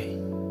I pray.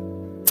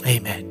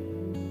 Amen.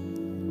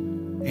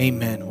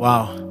 Amen.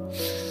 Wow.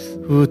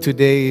 Ooh,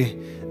 today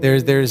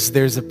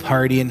there's a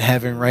party in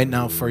heaven right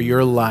now for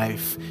your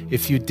life.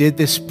 If you did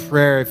this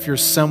prayer, if you're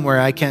somewhere,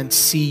 I can't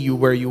see you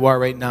where you are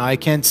right now. I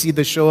can't see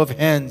the show of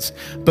hands,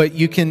 but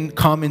you can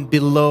comment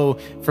below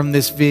from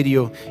this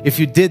video. If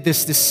you did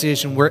this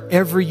decision,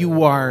 wherever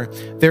you are,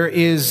 there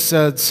is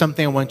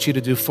something I want you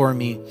to do for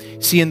me.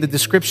 See, in the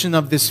description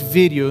of this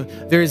video,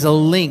 there is a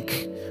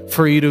link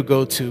for you to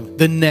go to,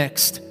 the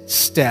next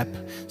step.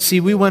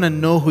 See, we want to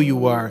know who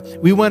you are.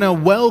 We want to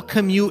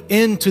welcome you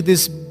into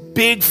this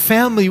big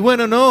family. We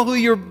want to know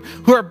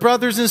who our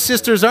brothers and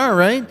sisters are,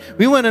 right?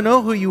 We want to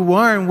know who you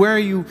are and where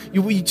you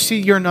see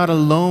you're not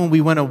alone. We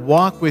want to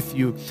walk with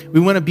you. We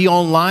want to be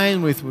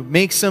online with you.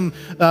 Make some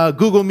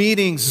Google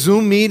meetings,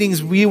 Zoom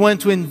meetings. We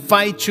want to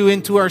invite you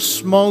into our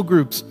small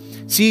groups.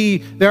 See,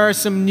 there are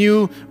some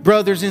new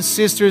brothers and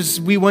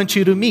sisters we want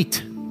you to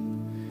meet.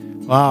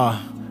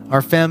 Wow,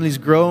 our family's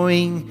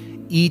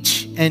growing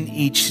each and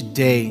each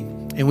day.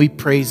 And we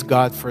praise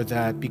God for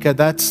that, because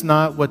that's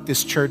not what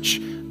this church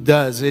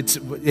does.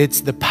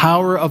 It's the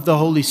power of the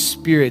Holy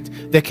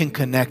Spirit that can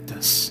connect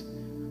us.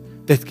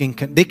 They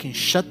can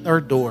shut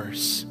our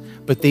doors,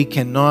 but they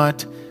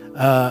cannot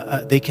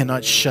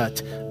shut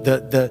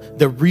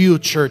the real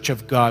church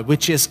of God,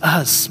 which is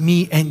us,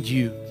 me and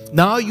you.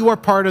 Now you are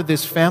part of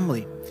this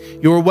family.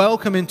 You are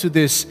welcome into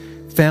this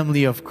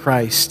family of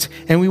Christ,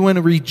 and we want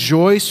to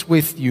rejoice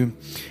with you,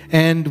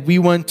 and we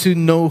want to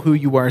know who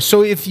you are.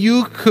 So if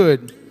you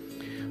could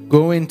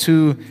go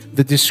into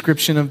the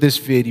description of this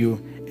video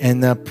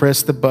and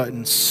press the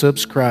button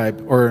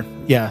subscribe, or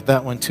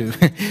that one too.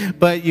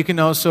 But you can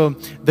also,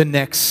 the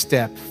next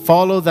step,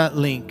 follow that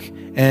link,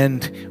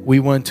 and we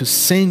want to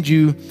send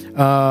you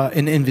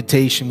an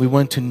invitation. We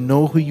want to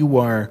know who you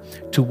are,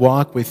 to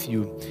walk with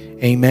you.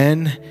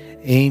 Amen.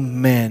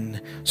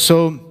 Amen.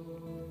 So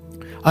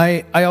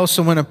I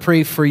also want to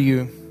pray for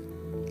you.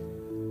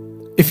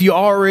 if you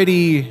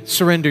already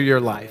surrender your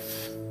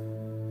life,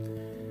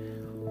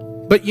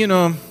 but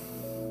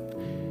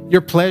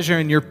your pleasure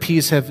and your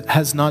peace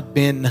has not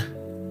been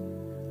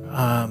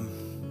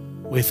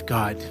with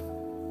God.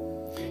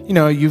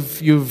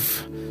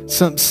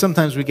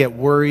 Sometimes we get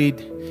worried,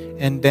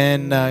 and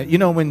then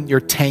when your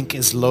tank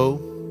is low,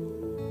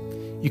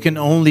 you can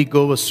only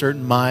go a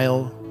certain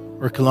mile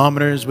or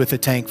kilometers with a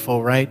tank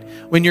full, right?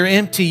 When you're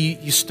empty,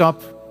 you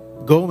stop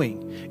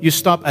going, you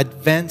stop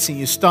advancing,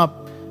 you just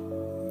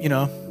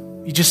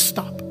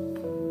stop.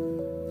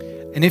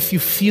 And if you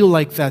feel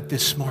like that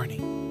this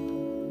morning,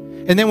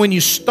 and then when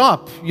you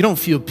stop, you don't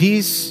feel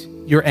peace,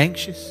 you're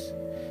anxious,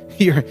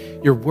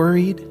 you're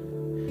worried,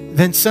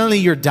 then suddenly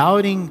you're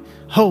doubting,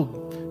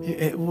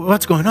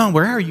 what's going on?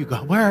 Where are you,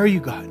 God? Where are you,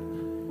 God?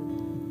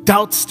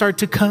 Doubts start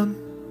to come.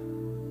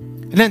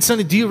 And then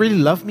suddenly, do you really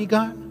love me,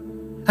 God?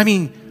 I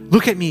mean,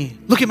 look at me.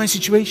 Look at my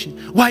situation.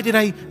 Why did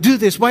I do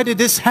this? Why did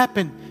this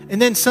happen?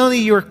 And then suddenly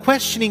you're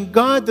questioning,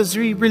 God, does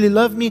He really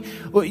love me?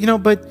 Well,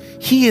 but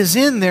He is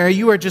in there.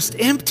 You are just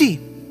empty.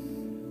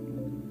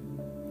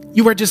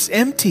 You are just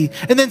empty.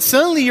 And then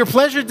suddenly your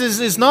pleasure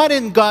is not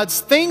in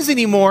God's things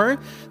anymore.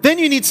 Then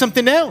you need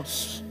something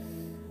else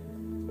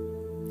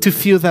to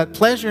feel that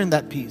pleasure and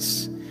that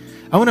peace.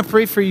 I want to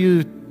pray for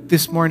you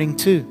this morning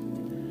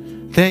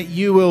too, that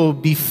you will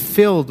be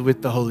filled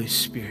with the Holy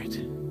Spirit.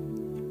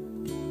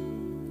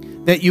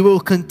 That you will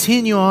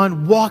continue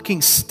on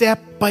walking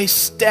step by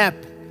step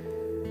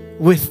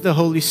with the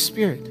Holy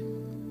Spirit.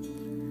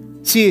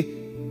 See,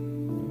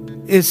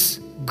 it's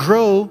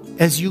grow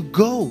as you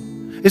go.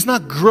 It's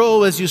not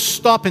grow as you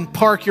stop and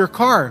park your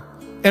car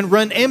and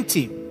run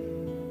empty.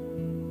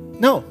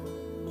 No.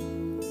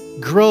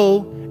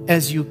 Grow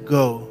as you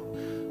go.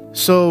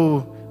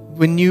 So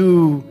when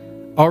you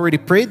already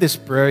prayed this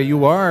prayer,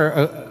 you are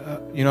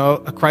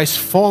a Christ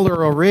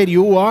follower already.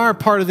 You are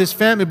part of this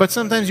family, but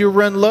sometimes you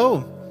run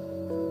low.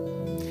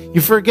 You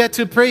forget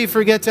to pray, you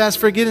forget to ask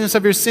forgiveness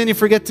of your sin, you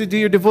forget to do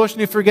your devotion,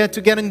 you forget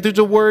to get into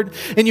the Word,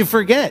 and you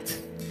forget.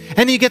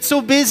 And you get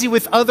so busy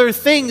with other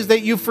things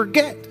that you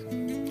forget.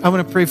 I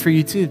want to pray for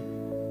you too,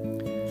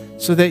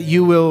 so that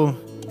you will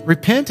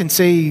repent and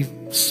say,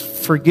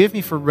 forgive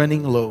me for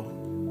running low.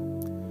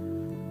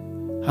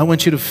 I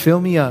want you to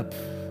fill me up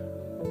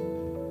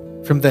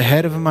from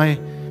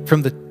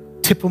the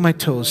tip of my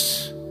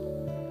toes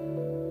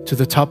to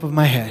the top of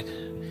my head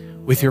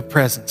with your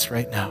presence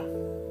right now.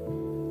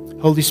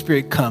 Holy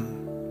Spirit, come.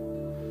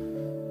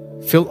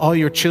 Fill all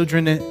your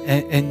children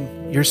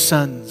and your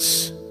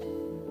sons.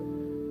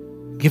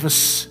 Give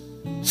us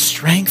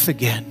strength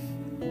again.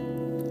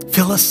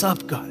 Fill us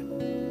up, God.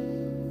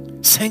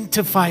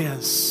 Sanctify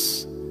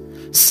us.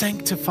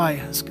 Sanctify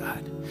us,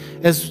 God.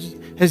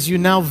 As you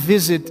now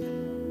visit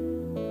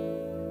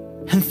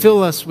and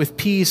fill us with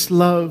peace,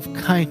 love,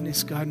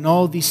 kindness, God, and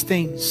all these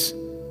things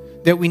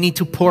that we need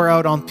to pour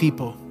out on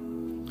people.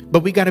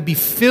 But we got to be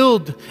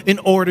filled in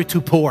order to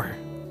pour.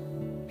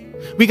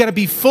 We got to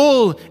be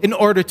full in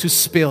order to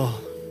spill.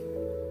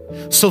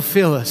 So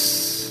fill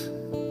us.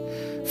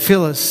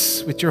 Fill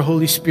us with your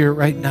Holy Spirit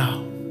right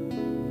now.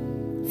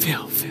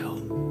 Fill.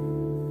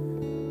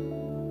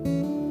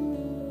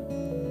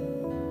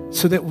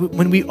 So that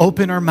when we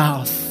open our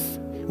mouth,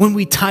 when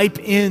we type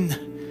in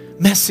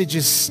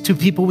messages to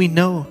people we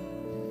know,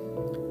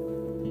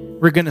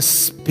 we're going to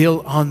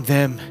spill on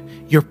them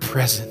your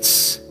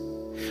presence.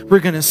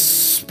 We're going to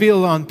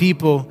spill on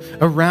people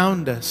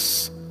around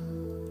us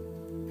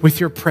with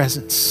your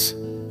presence.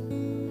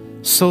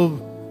 So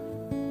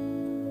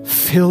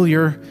fill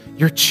your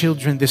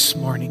children this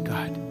morning,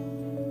 God,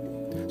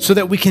 so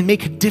that we can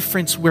make a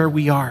difference where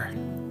we are.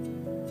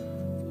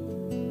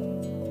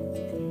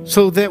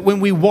 So that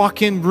when we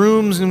walk in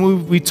rooms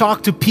and we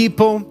talk to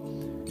people,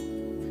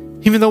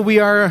 even though we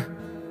are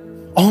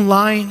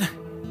online,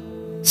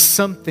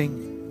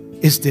 something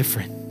is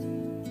different.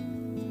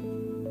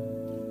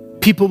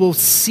 People will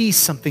see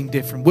something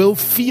different. We'll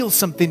feel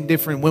something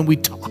different when we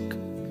talk.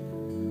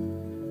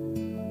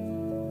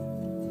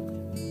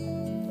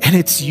 And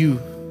it's you.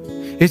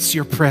 It's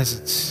your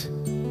presence.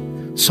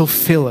 So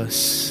fill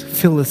us.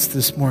 Fill us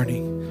this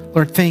morning.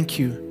 Lord, thank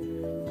you.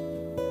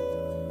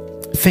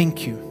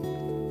 Thank you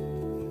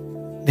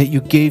that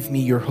you gave me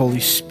your Holy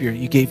Spirit.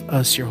 You gave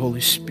us your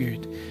Holy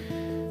Spirit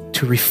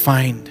to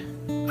refine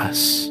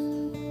us,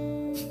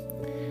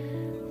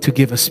 to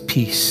give us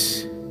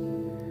peace,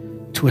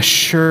 to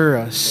assure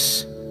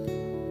us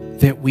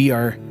that we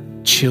are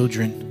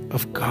children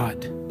of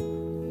God,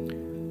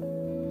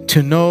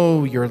 to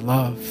know your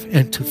love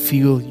and to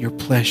feel your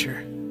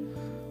pleasure.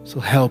 So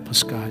help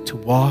us, God, to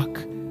walk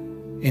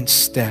in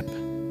step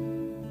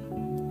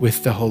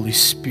with the Holy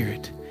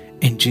Spirit.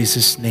 In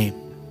Jesus' name,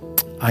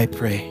 I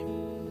pray.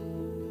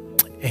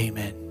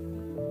 Amen.